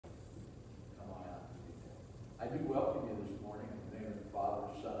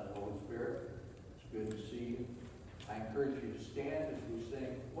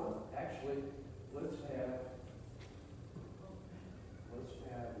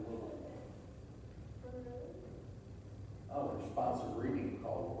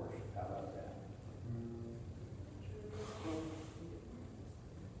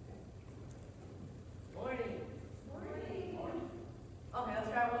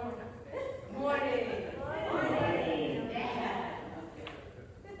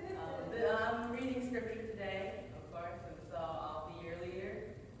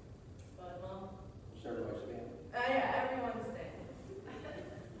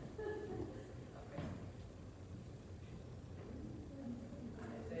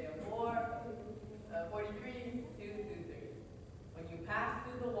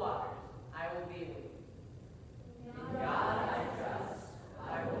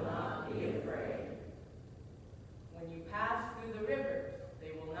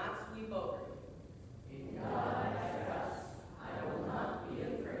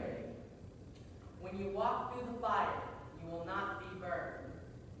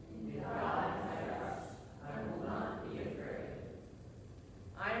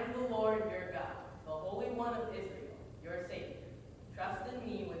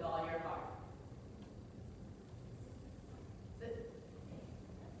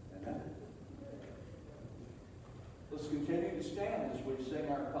Let's continue to stand as we sing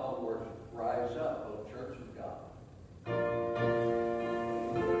our call to worship. Rise up, O Church of God.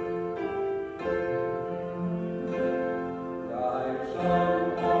 Rise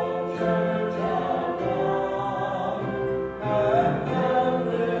up, O Church of God, and come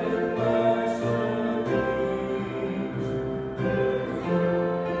with blessed peace. Serve the King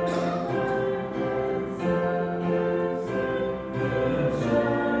of Kings.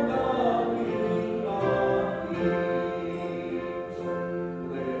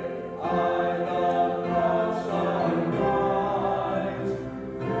 With I the cross of Christ.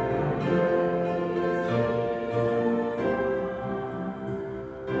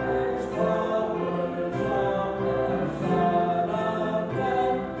 As flowers of the Son of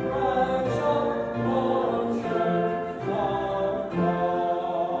God, rise up, O Church of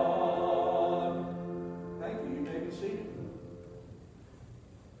God. Thank you. You may be seated.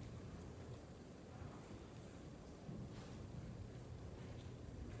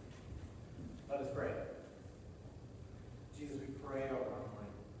 Let us pray. Jesus, we pray over our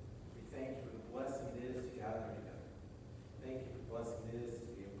morning. We thank you for the blessing it is to gather together. Thank you for the blessing it is to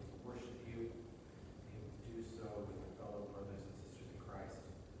be able to worship you, be able to do so with our fellow brothers and sisters in Christ.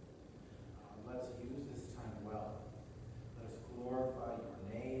 Let us use this time well. Let us glorify your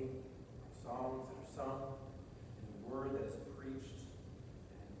name, our songs that are sung, and the word that is preached,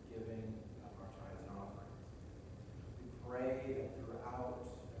 and giving of our tithes and offerings. We pray that throughout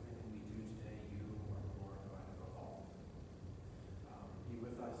everything we do today, you are glorified above all. Be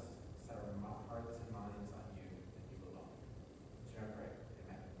with us, set our hearts and minds on you and you alone. Shall I pray?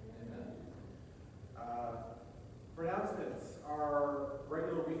 Amen. Amen. For announcements, our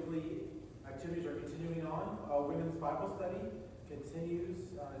regular weekly activities are continuing on. Women's Bible study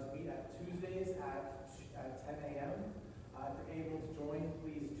continues as we at Tuesdays at 10 a.m. If you're able to join,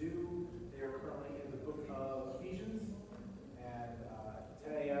 please do. They are currently in the book of Ephesians. And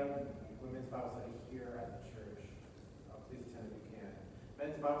 10 a.m. Women's Bible study here at the church. Please attend if you can.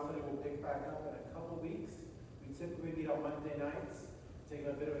 Men's Bible study will pick back up in a couple weeks. We typically meet on Monday nights, taking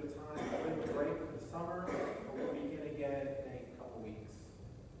a bit of a break for the summer, but we'll begin again in a couple weeks.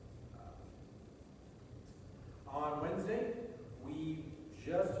 On Wednesday, we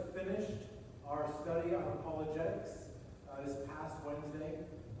just finished our study on apologetics this past Wednesday,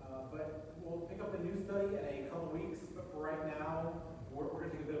 but we'll pick up a new study in a couple weeks. But for right now, we're going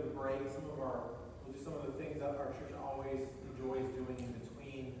to take a bit of a break. We'll do some of the things that our church always enjoys doing in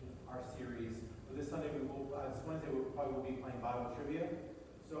between our series. But this Wednesday, we probably will be playing Bible trivia.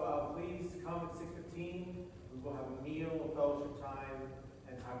 So please come at 6:15. We will have a meal, a fellowship time,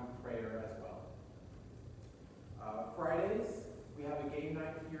 and time of prayer as well. Fridays, we have a game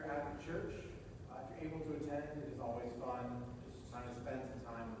night here at the church. If you're able to attend, it is always fun. Just trying to spend some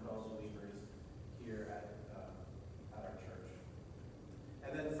time with fellow believers here at our church.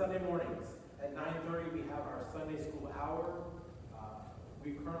 And then Sunday mornings at 9:30, we have our Sunday school hour.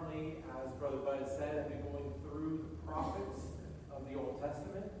 We currently, as Brother Bud said, have been going through the prophets of the Old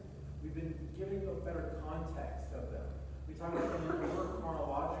Testament. We've been giving a better context of them. We talk about them more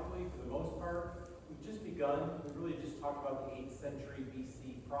chronologically for the most part. We've just begun. We really just talked about the 8th century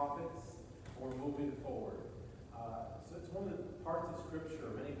BC prophets, and we're moving forward. So it's one of the parts of Scripture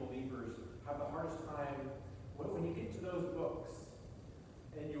many believers have the hardest time when you get to those books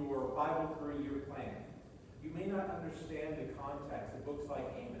in your Bible 3-year plan. You may not understand the context of books like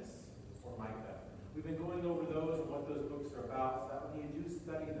Amos or Micah. We've been going over those and what those books are about, so that when you do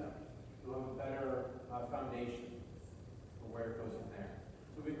study them, you'll have a better foundation for where it goes from there.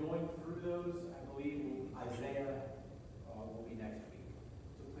 So we've been going through those. I believe Isaiah will be next week.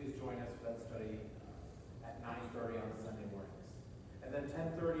 So please join us for that study at 9:30 on Sunday mornings. And then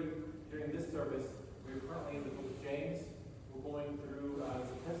 10:30 during this service, we're currently in the book of James. We're going through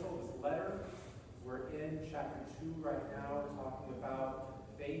this epistle, this letter. We're in chapter 2 right now, talking about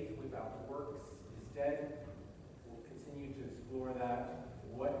faith without works is dead. We'll continue to explore that,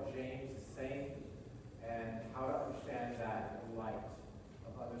 what James is saying, and how to understand that in light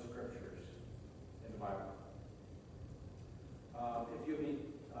of other scriptures in the Bible. If you have any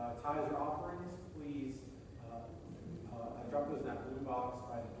tithes or offerings, please drop those in that blue box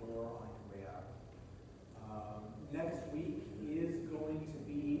by the door on your way out. Next week is going to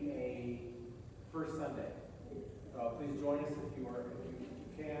be a First Sunday. Please join us if you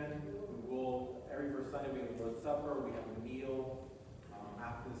can. We will, every first Sunday we have a Lord's Supper, we have a meal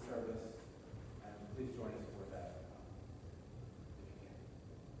after the service, and please join us for that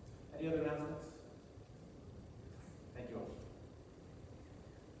if you can. Any other announcements? Thank you all.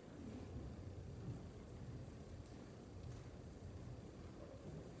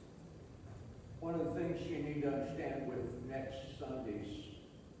 One of the things things you need to understand with next Sunday's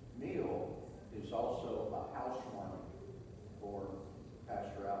meal is also a housewarming for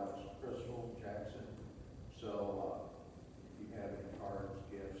Pastor Alex, Crystal, Jackson. So if you have any cards,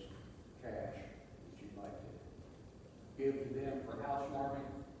 gifts, cash that you'd like to give to them for housewarming,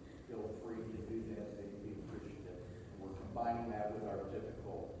 feel free to do that. They'd be appreciative. We're combining that with our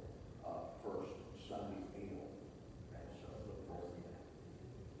typical first Sunday meal. Okay, so look forward to that.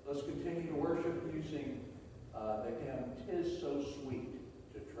 Let's continue to worship using the hymn, "'Tis So Sweet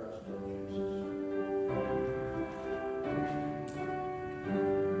to Trust in Jesus."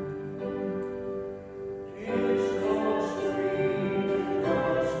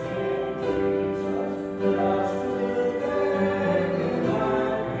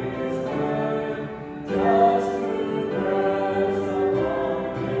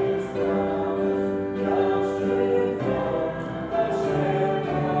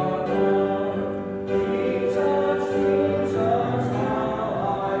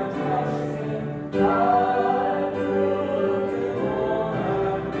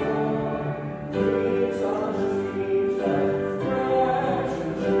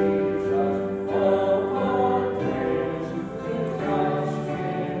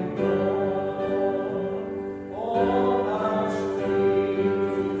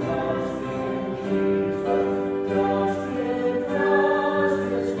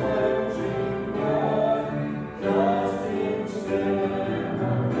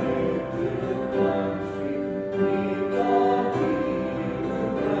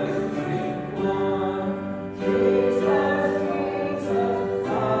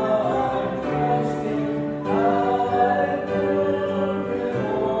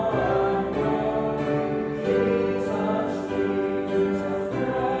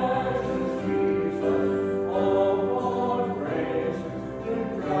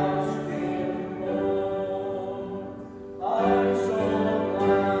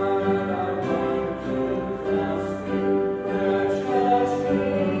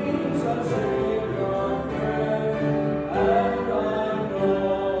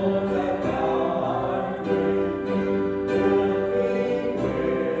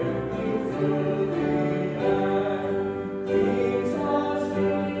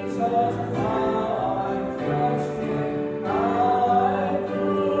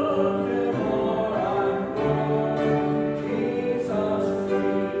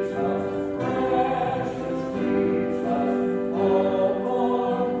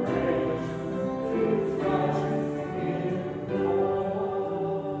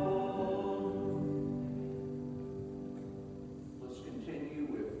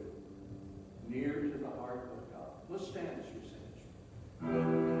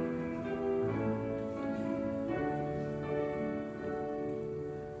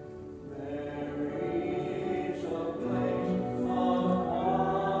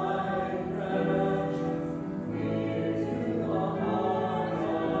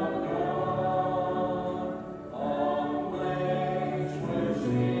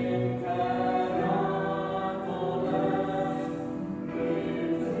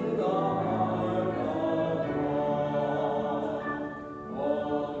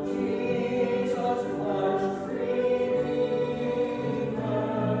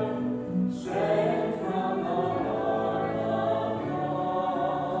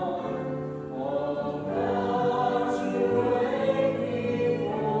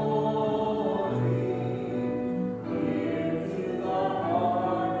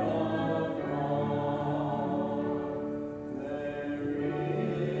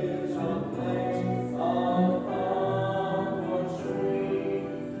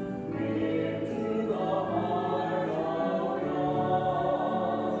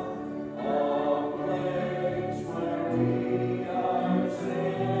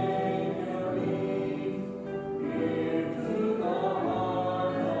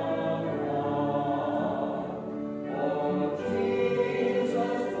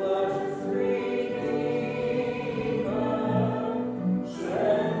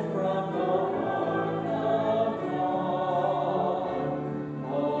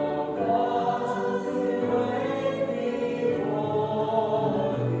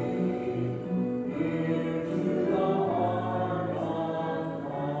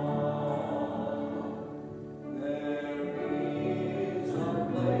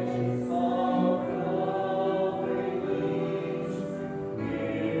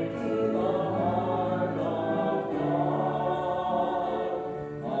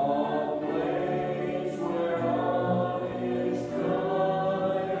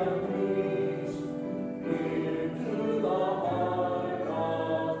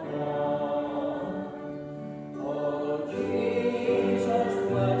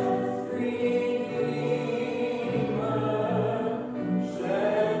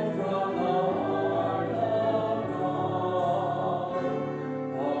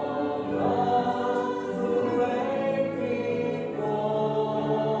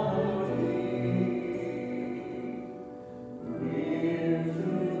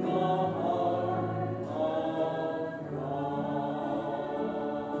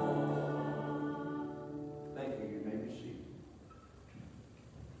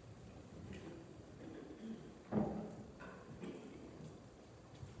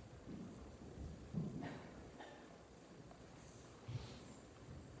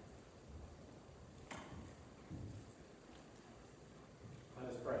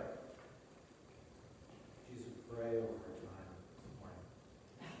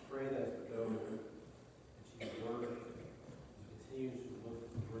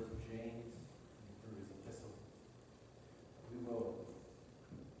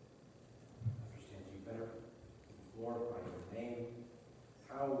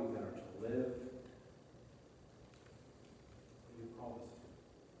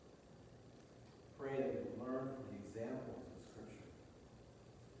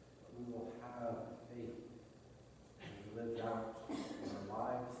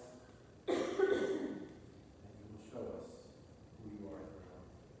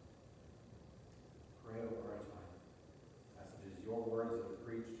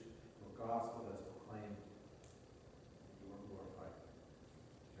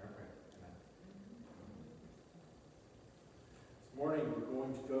 morning, we're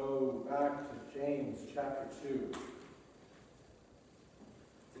going to go back to James chapter 2.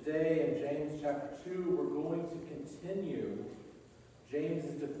 Today in James chapter 2, we're going to continue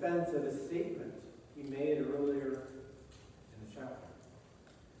James' defense of a statement he made earlier in the chapter.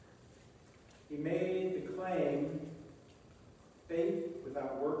 He made the claim, faith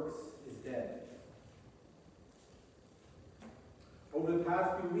without works is dead. Over the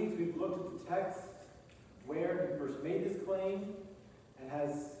past few weeks, we've looked at the text where he first made this claim and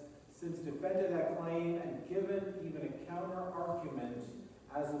has since defended that claim and given even a counter-argument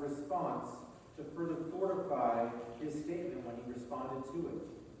as a response to further fortify his statement when he responded to it.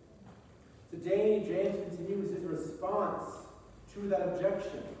 Today, James continues his response to that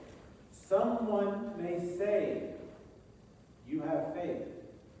objection. Someone may say, you have faith,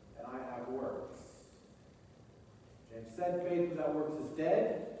 and I have works. James said faith without works is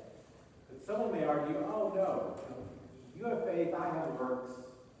dead, but someone may argue, oh no, you have faith, I have works.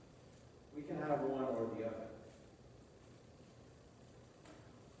 We can have one or the other.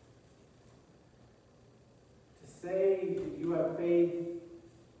 To say that you have faith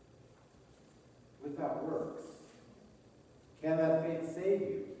without works, can that faith save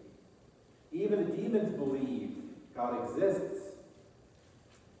you? Even the demons believe God exists.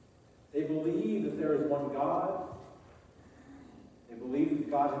 They believe that there is one God. They believe that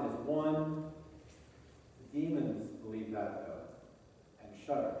God is one. The demons believe that, though, and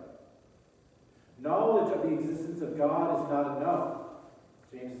shudder. Knowledge of the existence of God is not enough.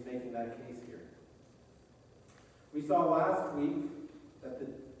 James is making that case here. We saw last week that the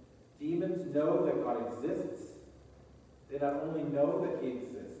demons know that God exists. They not only know that he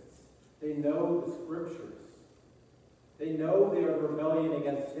exists, they know the scriptures. They know they are in rebellion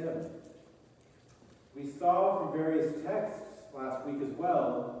against him. We saw from various texts last week as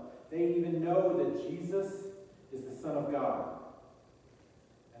well, they even know that Jesus is the Son of God.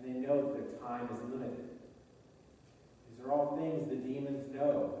 And they know that their time is limited. These are all things the demons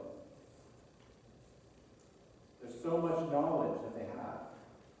know. There's so much knowledge that they have.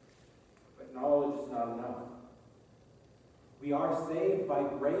 But knowledge is not enough. We are saved by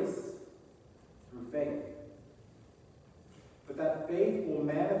grace through faith. But that faith will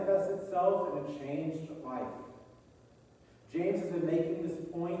manifest itself in a changed life. James has been making this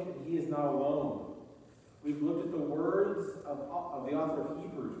point, and he is not alone. We've looked at the words of the author of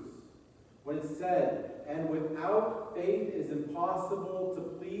Hebrews, when it said, and without faith it is impossible to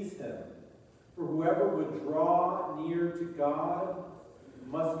please him. For whoever would draw near to God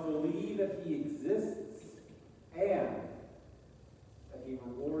must believe that he exists and that he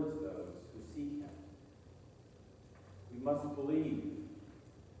rewards those who seek him. We must believe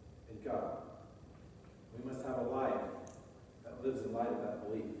in God. We must have a life that lives in light of that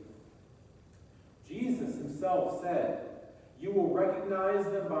belief. Jesus himself said, you will recognize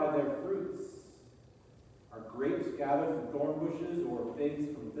them by their fruits. Are grapes gathered from thorn bushes or figs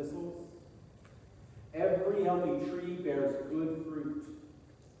from thistles? Every healthy tree bears good fruit.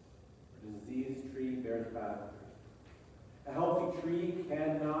 A diseased tree bears bad fruit. A healthy tree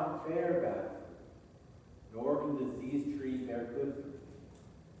cannot bear bad fruit, nor can a diseased tree bear good fruit.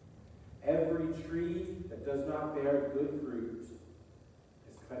 Every tree that does not bear good fruit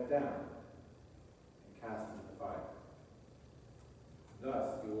is cut down and cast into the fire.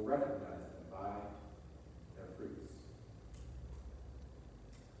 Thus, you will recognize them by their fruits.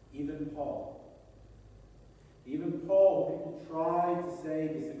 Even Paul, who people try to say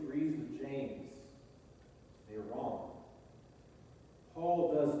disagrees with James, they are wrong.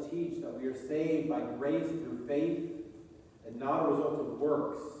 Paul does teach that we are saved by grace through faith and not a result of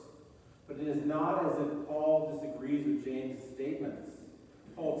works. But it is not as if Paul disagrees with James' statements.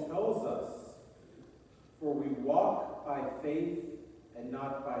 Paul tells us, for we walk by faith and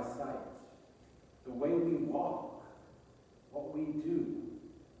not by sight. The way we walk, what we do,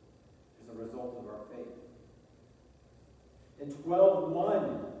 is a result of our faith. In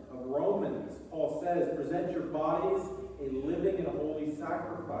 12:1 of Romans, Paul says, present your bodies a living and holy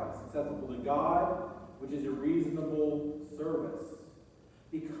sacrifice, acceptable to God, which is your reasonable service.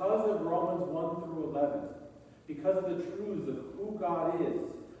 Because of Romans 1 through 11, because of the truths of who God is,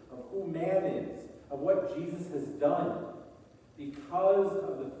 of who man is, of what Jesus has done, because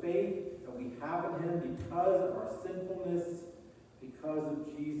of the faith that we have in him, because of our sinfulness, because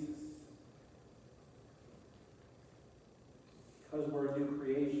of Jesus, because we're a new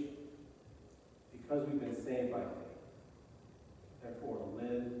creation, because we've been saved by faith. Therefore,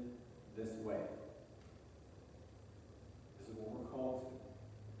 live this way. This is what we're called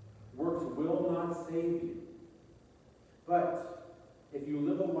to. Works will not save you. But if you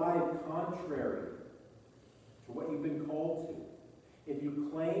live a life contrary to what you've been called to,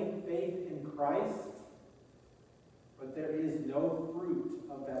 Christ, but there is no fruit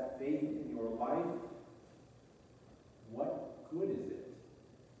of that faith in your life, what good is it?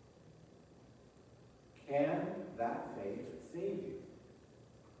 Can that faith save you?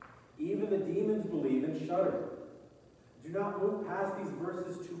 Even the demons believe and shudder. Do not move past these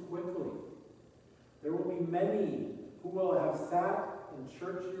verses too quickly. There will be many who will have sat in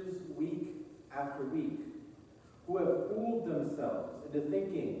churches week after week, who have fooled themselves into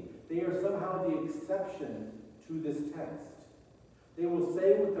thinking they are somehow the exception to this text. They will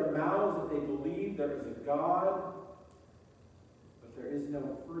say with their mouths that they believe there is a God, but there is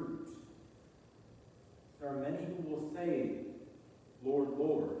no fruit. There are many who will say, Lord,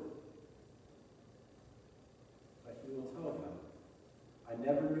 Lord. But he will tell them, I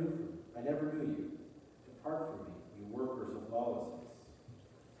never knew you. Depart from me, you workers of lawlessness.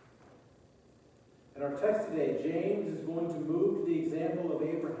 In our text today, James is going to move to the example of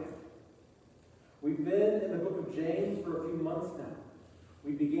Abraham. We've been in the book of James for a few months now.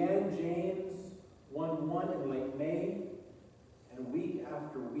 We began James 1:1 in late May, and week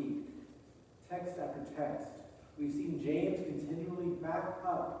after week, text after text, we've seen James continually back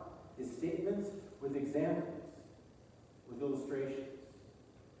up his statements with examples, with illustrations.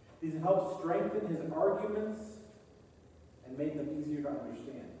 These have helped strengthen his arguments and made them easier to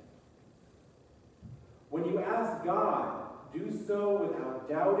understand. When you ask God, do so without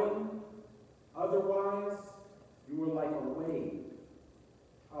doubting. Otherwise, you are like a wave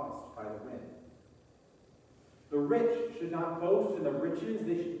tossed by the wind. The rich should not boast in their riches,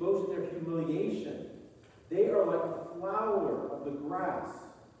 they should boast in their humiliation. They are like a flower of the grass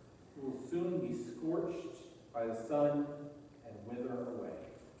who will soon be scorched by the sun and wither away.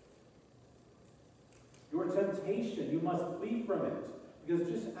 Your temptation, you must flee from it, because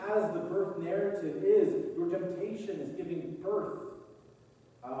just as the birth narrative is, your temptation is giving birth.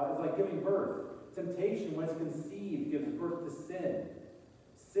 It's like giving birth. Temptation, when it's conceived, gives birth to sin.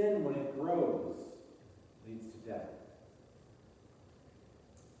 Sin, when it grows, leads to death.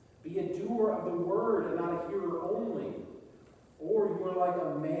 Be a doer of the word and not a hearer only, or you are like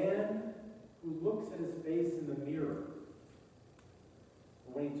a man who looks at his face in the mirror.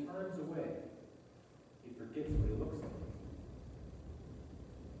 But when he turns away, he forgets what he looks like.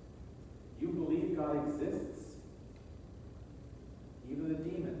 You believe God exists. Even the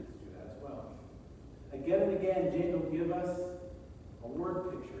demons do that as well. Again and again, James will give us a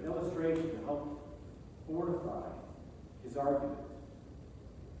word picture, an illustration to help fortify his argument.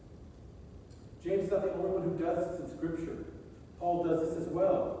 James is not the only one who does this in Scripture. Paul does this as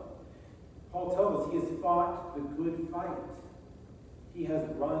well. Paul tells us he has fought the good fight. He has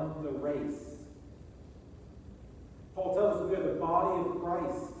run the race. Paul tells us we are the body of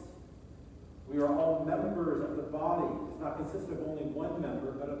Christ. We are all members of the body. It does not consist of only one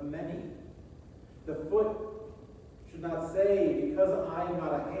member, but of many. The foot should not say, because I am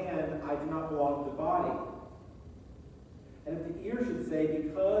not a hand, I do not belong to the body. And if the ear should say,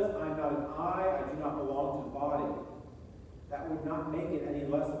 because I am not an eye, I do not belong to the body, that would not make it any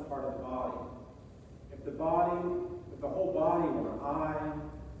less a part of the body. If the whole body were an eye,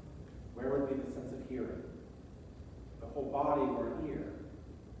 where would be the sense of hearing? If the whole body were an ear,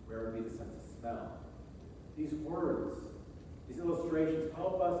 where would be the sense of smell? These words, these illustrations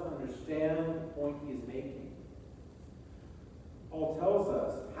help us understand the point he is making. Paul tells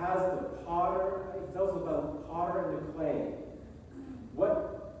us, he tells us about the potter and the clay. What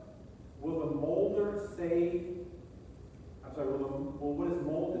will the molder say? What is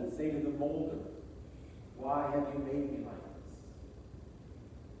molded say to the molder? Why have you made me like this?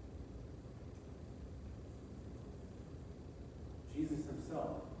 Jesus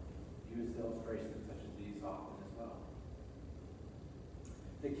himself used illustrations such as these often as well.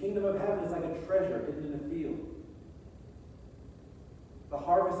 The kingdom of heaven is like a treasure hidden in a field. The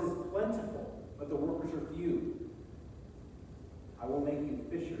harvest is plentiful, but the workers are few. I will make you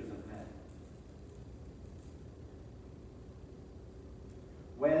fishers of men.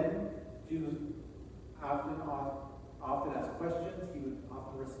 When Jesus often asked questions, he would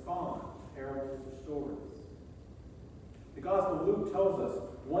often respond to parables or stories. The Gospel of Luke tells us,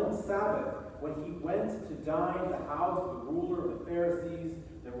 one Sabbath, when he went to dine at the house of the ruler of the Pharisees,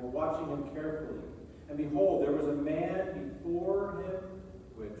 they were watching him carefully. And behold, there was a man before him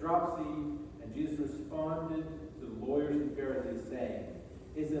who had dropsy, and Jesus responded to the lawyers and Pharisees, saying,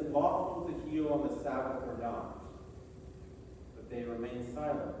 is it lawful to heal on the Sabbath or not? But they remained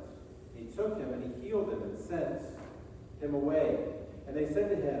silent. He took him and he healed him and sent him away. And they said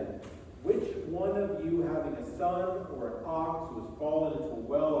to him, which one of you, having a son or an ox who has fallen into a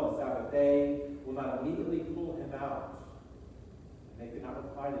well on a Sabbath day, will not immediately pull him out? And they could not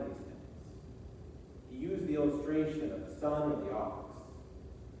reply to these things. He used the illustration of the son and the ox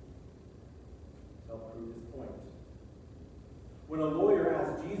to help prove his point. When a lawyer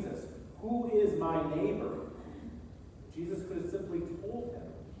asked Jesus, "Who is my neighbor?" Jesus could have simply told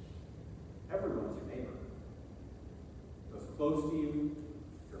him, "Everyone's your neighbor. Those close to you,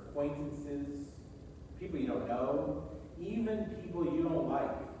 your acquaintances, people you don't know, even people you don't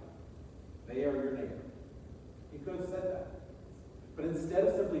like, they are your neighbor." He could have said that. But instead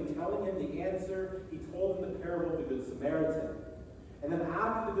of simply telling him the answer, he told him the parable of the Good Samaritan. And then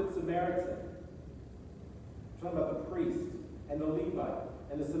after the Good Samaritan, talking about the priest and the Levite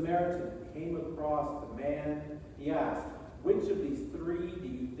and the Samaritan came across the man, he asked, "Which of these three do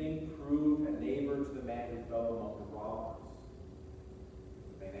you think proved a neighbor to the man who fell among the robbers?"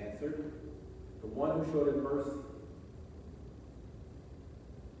 The man answered, "The one who showed him mercy."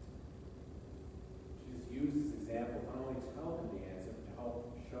 Jesus used this example not only to tell him the answer, but to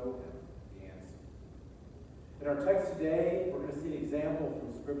help show him the answer. In our text today, we're going to see an example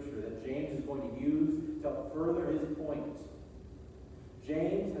from Scripture that James is going to use to help further his point.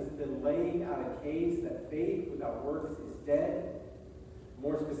 James has been laying out a case that faith without works is dead.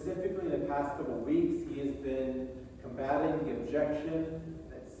 More specifically, in the past couple of weeks, he has been combating the objection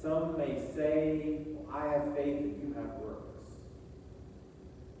that some may say, "Well, I have faith and you have works."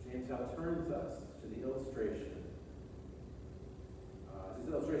 James now turns us to the illustration. This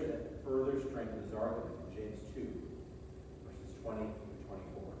illustration that further strengthens his argument in James 2, verses 20 through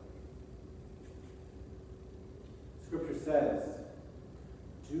 24. Scripture says,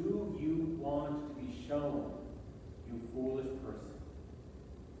 "Do you want to be shown, you foolish person,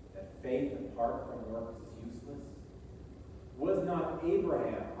 that faith apart from works is useless? Was not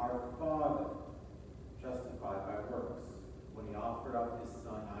Abraham, our father, justified by works when he offered up his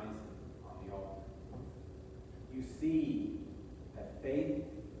son Isaac on the altar? You see that faith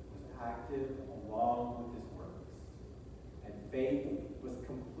was active along with his works, and faith was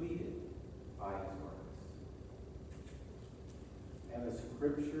completed by his works. And the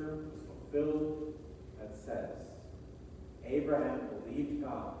scripture was fulfilled that says, Abraham believed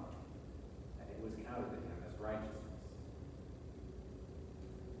God, and it was counted to him as righteousness.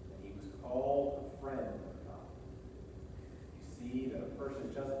 And he was called a friend of God." You see that a person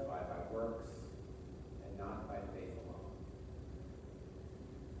is justified by works and not by faith alone.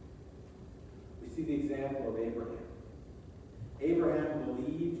 We see the example of Abraham. Abraham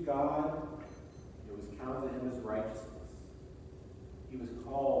believed God, and it was counted to him as righteousness. He was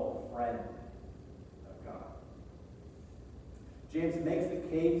called a friend of God. James makes the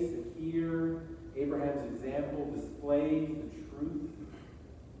case that here Abraham's example displays the truth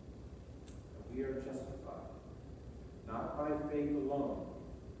that we are justified, not by faith alone,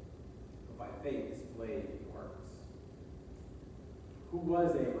 but by faith displayed in works. Who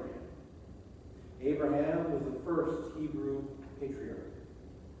was Abraham? Abraham was the first Hebrew patriarch.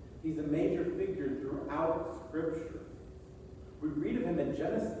 He's a major figure throughout Scripture. We read of him in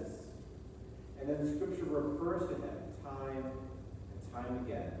Genesis, and then Scripture refers to him time and time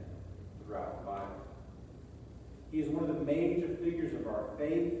again throughout the Bible. He is one of the major figures of our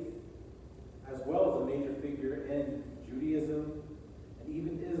faith, as well as a major figure in Judaism, and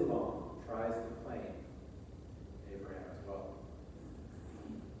even Islam tries to claim Abraham as well.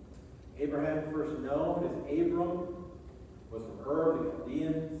 Abraham, first known as Abram, was from Ur of the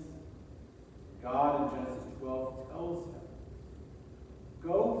Chaldeans. God in Genesis 12 tells him,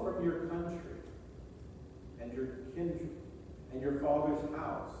 "Go from your country and your kindred and your father's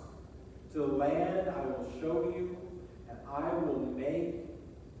house to the land I will show you, and I will make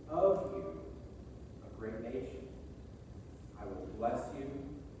of you a great nation. I will bless you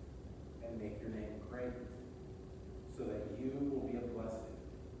and make your name great, so that you will be a blessing.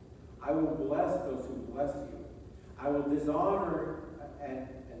 I will bless those who bless you. I will dishonor, and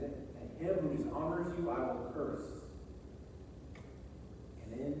him who dishonors you I will curse.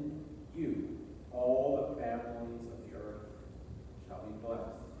 And in you all the families of the earth shall be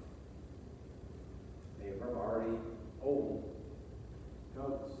blessed." Abram, already old,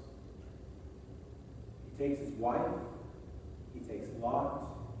 goes. He takes his wife, he takes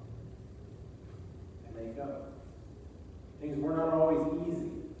Lot, and they go. Things were not always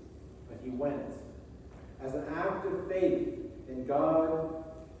easy, but he went. As an act of faith in God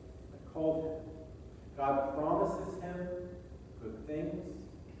that called him, God promises him good things,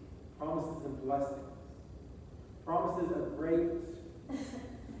 promises him blessings, promises a great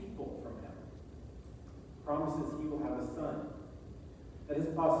people from him, promises he will have a son, that his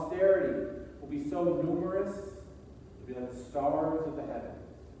posterity will be so numerous, to be like the stars of the heavens.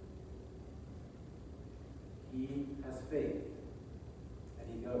 He has faith, and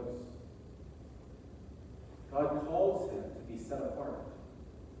he goes.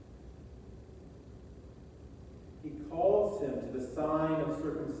 sign of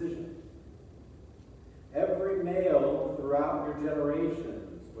circumcision. Every male throughout your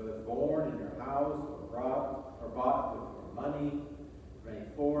generations, whether born in your house or bought with your money, from any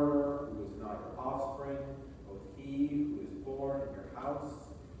foreigner who is not your offspring, both he who is born in your house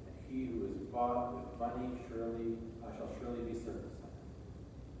and he who is bought with money shall surely be circumcised.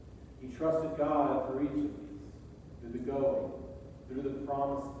 He trusted God for each of these, through the going, through the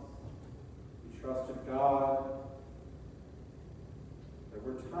promises. He trusted God. There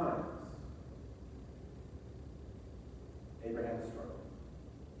were times Abraham struggled.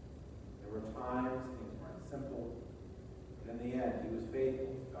 There were times things weren't simple, but in the end, he was faithful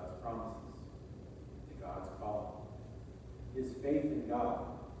to God's promises, to God's call. His faith in God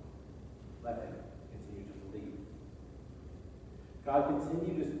let him continue to believe. God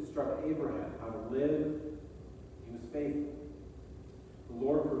continued to instruct Abraham how to live. He was faithful. The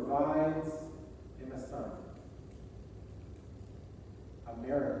Lord provides him a son, a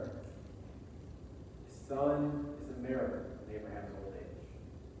miracle. His son is a miracle in Abraham's old age.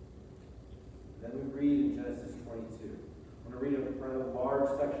 And then we read in Genesis 22. I'm going to read a rather large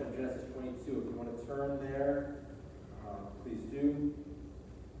section of Genesis 22. If you want to turn there, please do.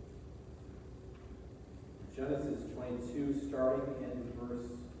 Genesis 22, starting in verse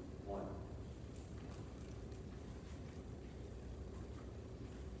 1.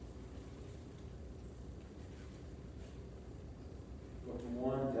 Go from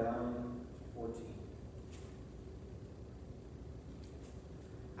 1 down to 14.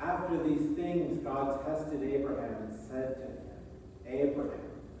 After these things, God tested Abraham and said to him, Abraham.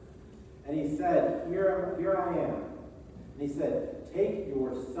 And he said, Here I am. And he said, Take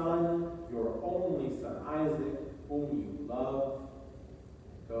your son, your only son, Isaac, whom you love,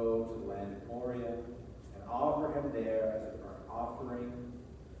 and go to the land of Moriah, and offer him there as a burnt offering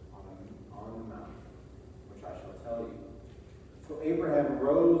on the mountain, which I shall tell you. So Abraham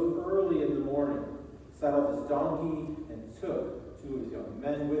rose early in the morning, saddled his donkey, and took 2 of his young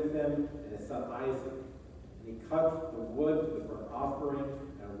men with him, and his son Isaac. And he cut the wood for the burnt offering,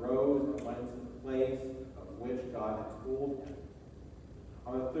 and arose and went to the place of which God had told him.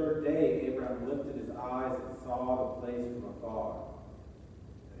 On the 3rd day, Abraham lifted his eyes and saw the place from afar.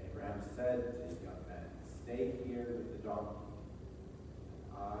 Then Abraham said to his young men, Stay here with the donkey.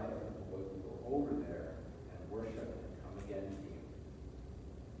 I and the boy will go over there and worship and come again to you.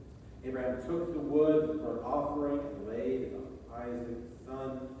 Abraham took the wood, the burnt offering, and laid it on Isaac's son,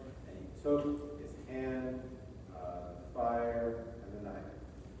 and he took his hand, the fire, and the knife.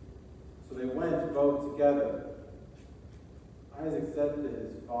 So they went both together. Isaac said to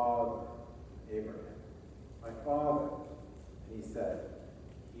his father, Abraham, My father. And he said,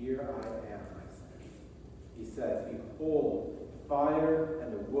 Here I am, my son. He said, Behold, the fire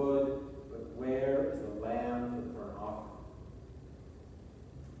and the wood, but where is the lamb for the burnt offering?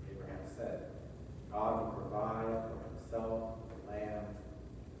 Abraham said, God will provide for himself a lamb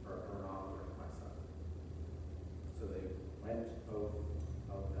for a burnt offering, my son. So they went both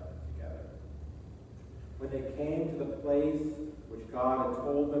of them together. When they came to the place which God had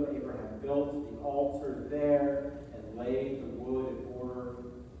told them, Abraham built the altar there and laid the wood in order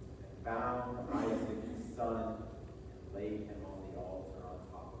and bound Isaac his son and laid him on the altar on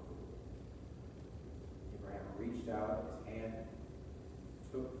top of the wood. Abraham reached out his hand,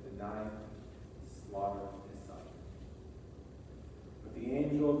 took the knife, and slaughtered his son. But the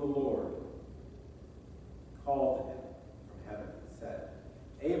angel of the Lord called to him from heaven and said,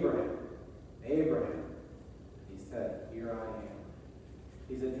 Abraham, Abraham. He said, Here I am.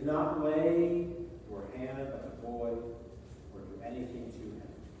 He said, Do not lay your hand on the boy or do anything to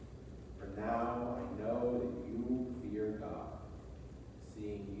him. For now I know that you fear God,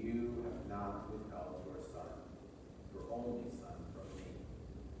 seeing you have not withheld your son, your only son, from me.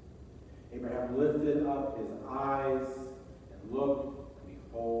 Abraham lifted up his eyes and looked, and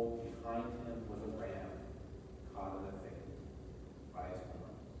behold, behind him was a ram caught in the thicket by his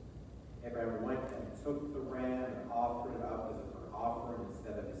horns. Abraham went and took the ram and offered it up as a burnt offering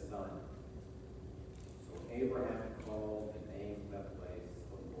instead of his son. So Abraham called the name of that place,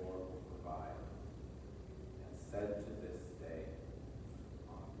 The Lord will provide, and said to this day,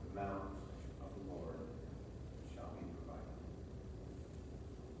 On the mount of the Lord shall be provided.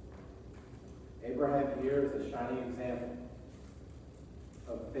 Abraham here is a shining example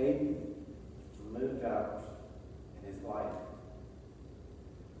of faith lived out in his life.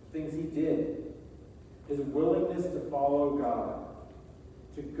 Things he did, his willingness to follow God,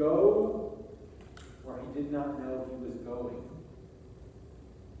 to go where he did not know he was going,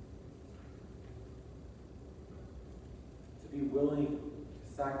 to be willing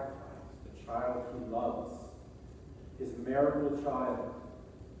to sacrifice the child he loves, his miracle child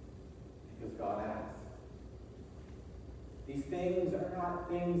because God asked. These things are not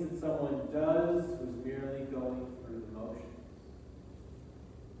things that someone does who's merely going through the motions.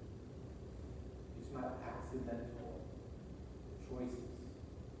 It's not accidental choices.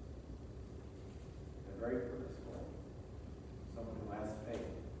 They're very purposeful. Someone who has faith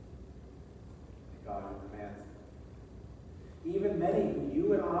in God who commands them. Even many who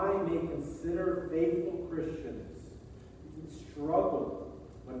you and I may consider faithful Christians struggle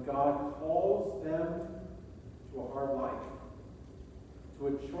when God calls them to a hard life, to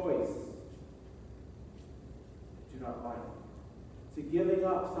a choice they do not like, to giving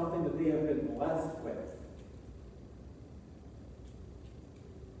up something that they have been blessed with.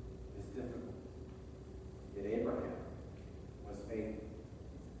 It's difficult. Yet Abraham was faithful.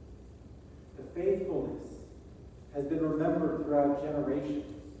 The faithfulness has been remembered throughout generations.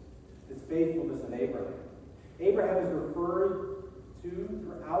 This faithfulness of Abraham. Abraham is referred to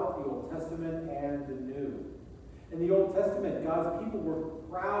throughout the Old Testament and the New. In the Old Testament, God's people were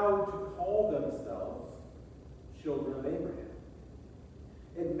proud to call themselves children of Abraham.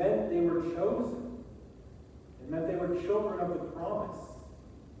 It meant they were chosen. It meant they were children of the promise.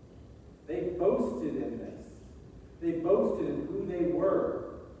 They boasted in this. They boasted in who they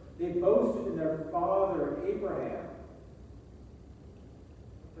were. They boasted in their father, Abraham.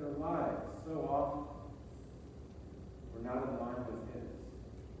 Their lives, so often, were not in line with his.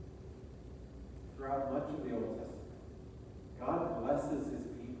 Throughout much of the Old Testament, God blesses his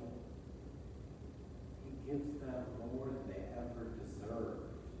people. He gives them more than they ever deserved.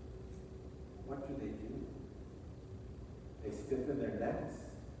 What do? They stiffen their necks.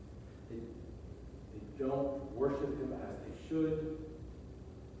 They don't worship him as they should.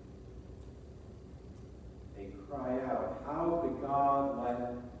 They cry out, how could God let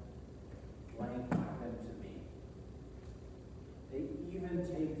blank happen to me? They even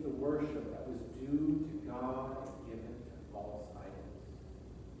take the worship that was due to God and give it to false idols.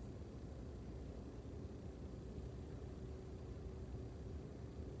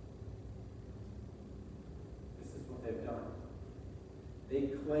 This is what they've done. They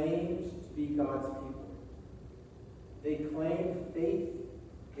claimed to be God's people. They claimed faith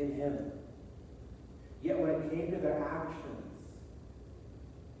in him. Yet when it came to their actions,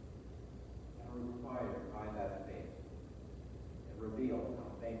 they were required by that faith. It revealed how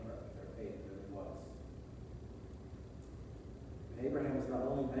bankrupt their faith really was. And Abraham is not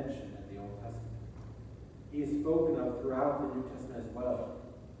only mentioned in the Old Testament, he is spoken of throughout the New Testament as well.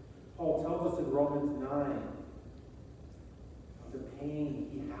 Paul tells us in Romans 9 of the pain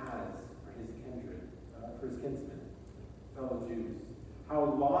he has for his kindred, for his kinsmen, fellow Jews, how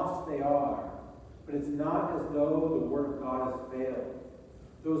lost they are. But it's not as though the word of God has failed.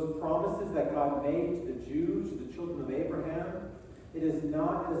 Those promises that God made to the Jews, to the children of Abraham, it is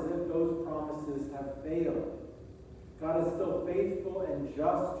not as if those promises have failed. God is still faithful and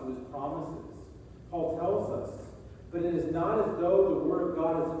just to his promises. Paul tells us, but it is not as though the word of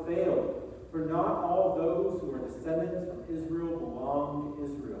God has failed, for not all those who are descendants of Israel belong to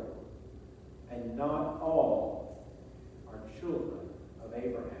Israel, and not all are children of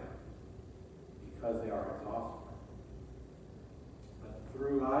Abraham, because they are his offspring. But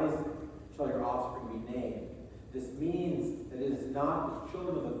through Isaac shall your offspring be named. This means that it is not the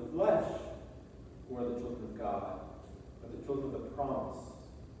children of the flesh who are the children of God, but the children of the promise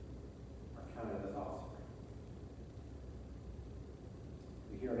are counted as offspring.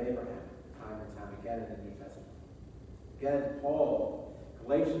 We hear of Abraham time and time again in the New Testament. Again, Paul,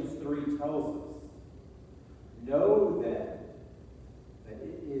 Galatians 3 tells us, know then that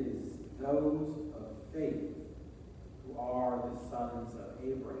it is those of faith who are the sons of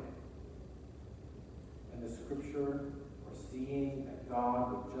Abraham. And the scripture, foreseeing that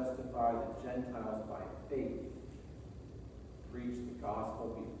God would justify the Gentiles by faith, preached the gospel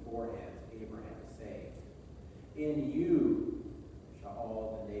beforehand to Abraham, saying, in you shall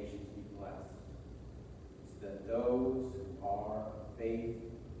all the nations be blessed. So that those who are of faith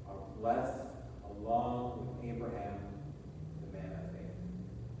are blessed along with Abraham, the man of faith.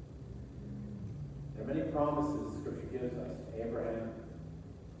 There are many promises Scripture gives us to Abraham,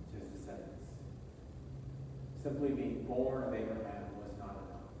 to his descendants. Simply being born of Abraham was not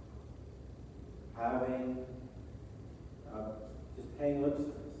enough. Just paying lip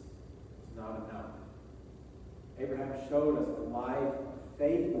service was not enough. Abraham showed us a life of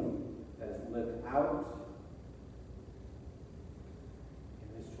faith that is lived out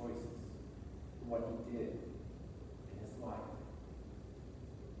in his choices, in what he did in his life.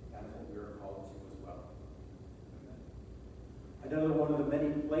 That is what we are called to as well. Another one of the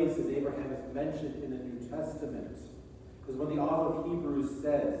many places Abraham is mentioned in the New Testament Because when the author of Hebrews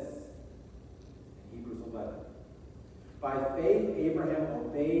says, in Hebrews 11, by faith Abraham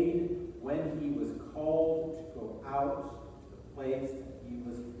obeyed when he was called to go out to the place that he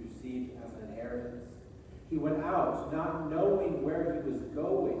was received as an inheritance. He went out, not knowing where he was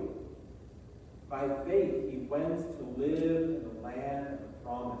going. By faith he went to live in the land of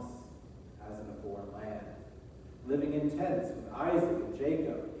promise, as in a foreign land, living in tents with Isaac and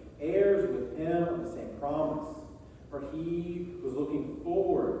Jacob, heirs with him of the same promise. For he was looking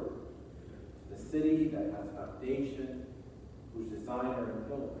forward to the city that has foundation, whose designer and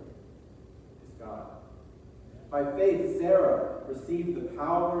builder is God. By faith, Sarah received the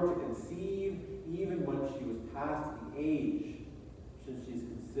power to conceive even when she was past the age, since she is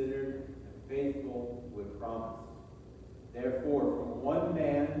considered faithful who had promised. Therefore, from one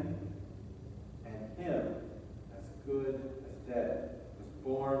man, and him as good as dead, was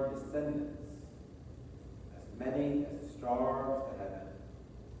born descendants, as many as the stars of heaven,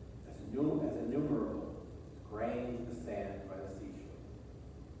 as innumerable as grains of the sand by the seashore.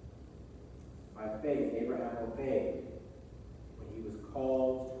 By faith, Abraham obeyed when he was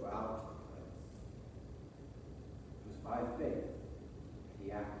called to go out to the place. It was by faith that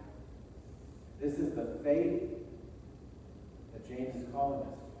he acted. This is the faith that James is calling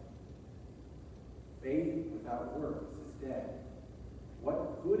us to. Faith without works is dead.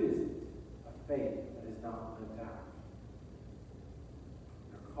 What good is it, a faith that is not lived out?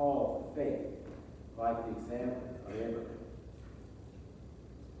 We're called to faith like the example of Abraham.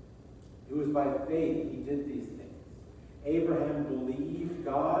 It was by faith he did these things. Abraham believed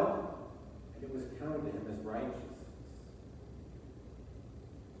God, and it was counted to him as righteousness.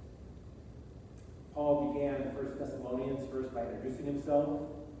 Paul began in 1 Thessalonians first by introducing himself,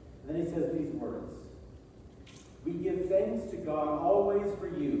 and then he says these words: we give thanks to God always for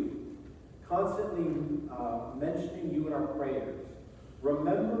you, constantly mentioning you in our prayers,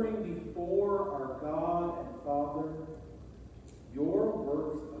 remembering before our God and Father your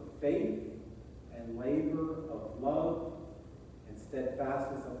works of faith and labor of love and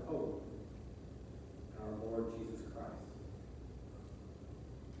steadfastness of hope in our Lord Jesus Christ.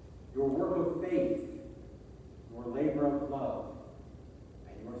 Your work of faith, your labor of love,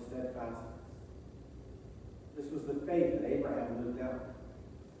 and your steadfastness. This was the faith that Abraham lived out.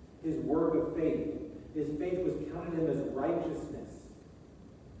 His work of faith. His faith was counted him as righteousness.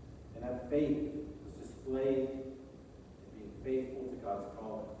 And that faith was displayed in being faithful to God's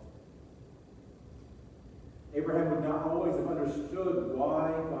calling. Abraham would not always have understood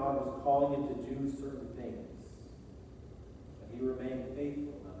why God was calling him to do certain things. But he remained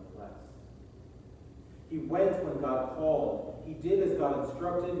faithful nonetheless. He went when God called. He did as God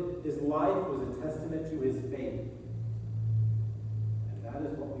instructed. His life was a testament to his faith. And that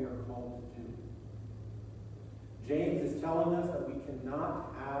is what we are called to do. James is telling us that we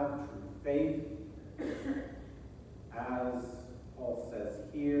cannot have true faith, as Paul says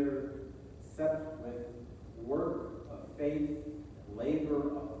here, except with work of faith,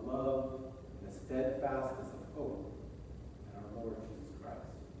 labor of love, and the steadfastness of hope in our Lord Jesus Christ.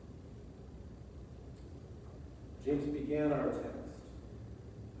 James began our text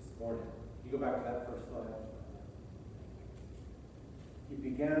this morning. You go back to that first slide. He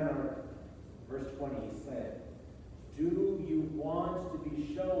began our verse 20. He said, "Do you want to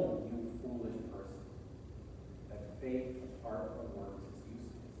be shown, you foolish person, that faith apart from works is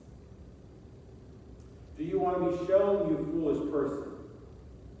useless?" Do you want to be shown, you foolish person?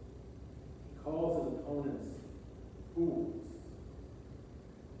 He calls his opponents fools.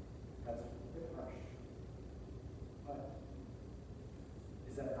 That's a bit harsh. But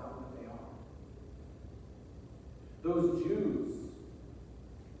is that not what they are? Those Jews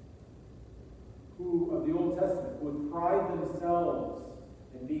who, of the Old Testament, who would pride themselves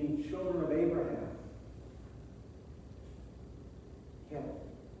in being children of Abraham, yet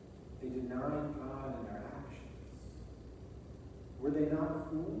they denied God in their actions. Were they not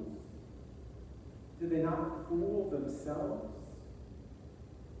fools? Did they not fool themselves?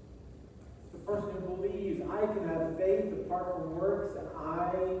 The person who believes, I can have faith apart from works, and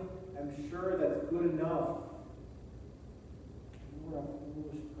I am sure that's good enough. You are a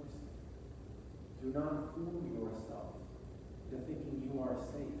foolish person. Do not fool yourself into thinking you are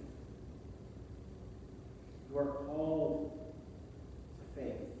safe. You are called to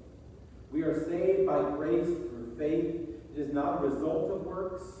faith. We are saved by grace through faith. It is not a result of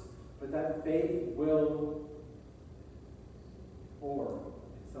works, but that faith will pour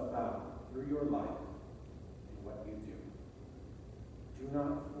itself out through your life in what you do. Do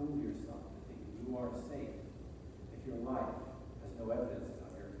not fool yourself into thinking you are safe if your life has no evidence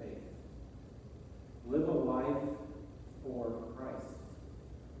of your faith. Live a life for Christ.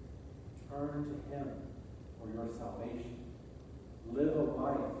 Turn to him for your salvation. Live a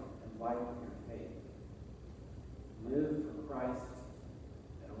life in light of your faith. Live for Christ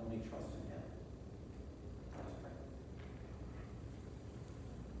and only trust in him. Let us pray.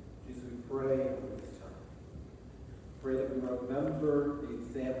 Jesus, we pray over this time. Pray that we remember the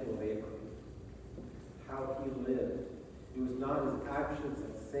example of Abraham, how he lived. It was not his actions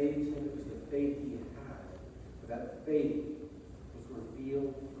that saved him, it was the faith he had. But that faith was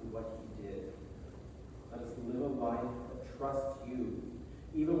revealed through what he did. Let us live a life that trusts you.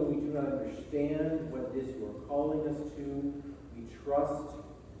 Even when we do not understand what it is you are calling us to, we trust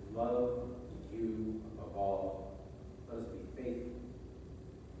and love you above all. Let us be faithful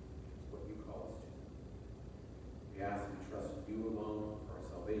to what you call us to. We ask and trust you alone for our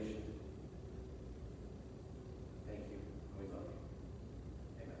salvation. Thank you. We love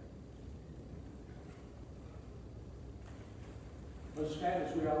you. Amen. Let's stand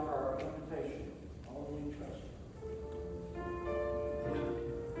as we offer our invitation. Only trust.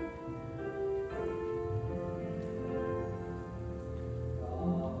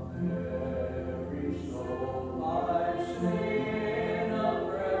 Every soul I sin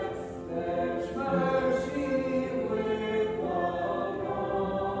afresh, there's mercy with the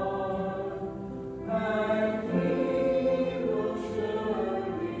Lord, and He will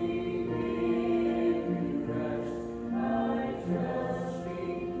surely give me rest. I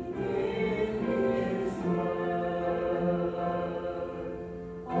trusting in His word.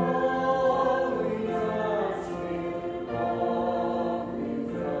 Always trust Him, only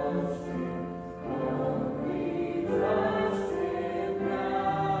trust Him, only trust Him now.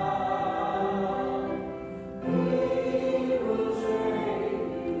 He will save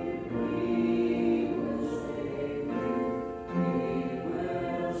you, He will save you, He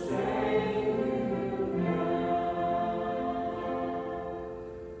will save you now.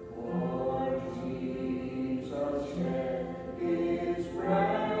 For Jesus shed His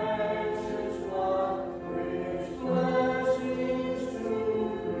precious blood, rich blessings to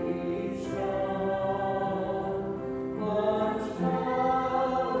bestow. Plunged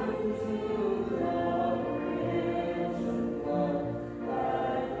down into the crimson flood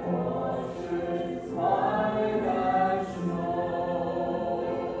that washes white as snow.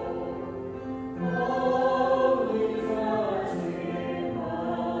 Only trust Him,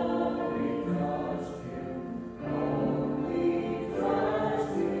 only trust Him, only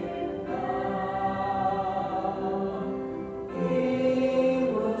trust Him now. He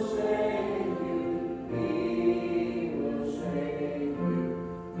will save you, He will save you,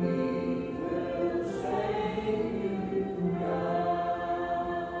 He will save you now.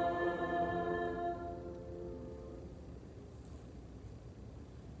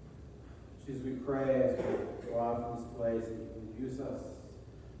 Jesus, we pray as we go out from this place that you will use us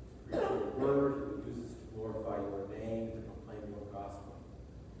to preach your word, you will use us to glorify your name, to proclaim your gospel.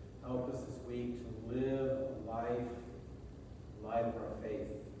 Help us this week to live a life in light of our faith.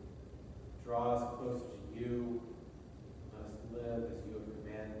 Draw us closer to you. Let us live as you have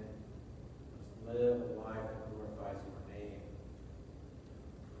commanded. Let us live a life that glorifies your name.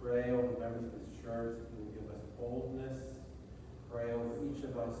 Pray over the members of this church that you will give us boldness. Pray over each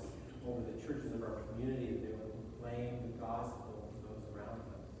of us, over the churches of our community, that they will proclaim the gospel to those around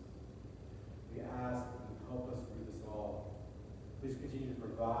us. We ask that you help us through this all. Please continue to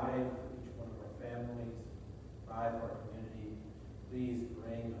provide for each one of our families, provide for our community. Please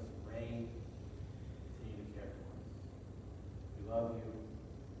bring us rain. Continue to care for us. We love you.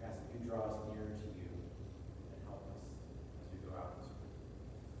 We ask that you draw us nearer to you and help us as we go out this week.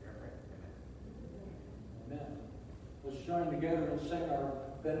 We are praying. Amen. Amen. Let's join together and sing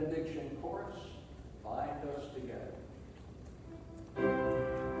our benediction chorus. Bind us together.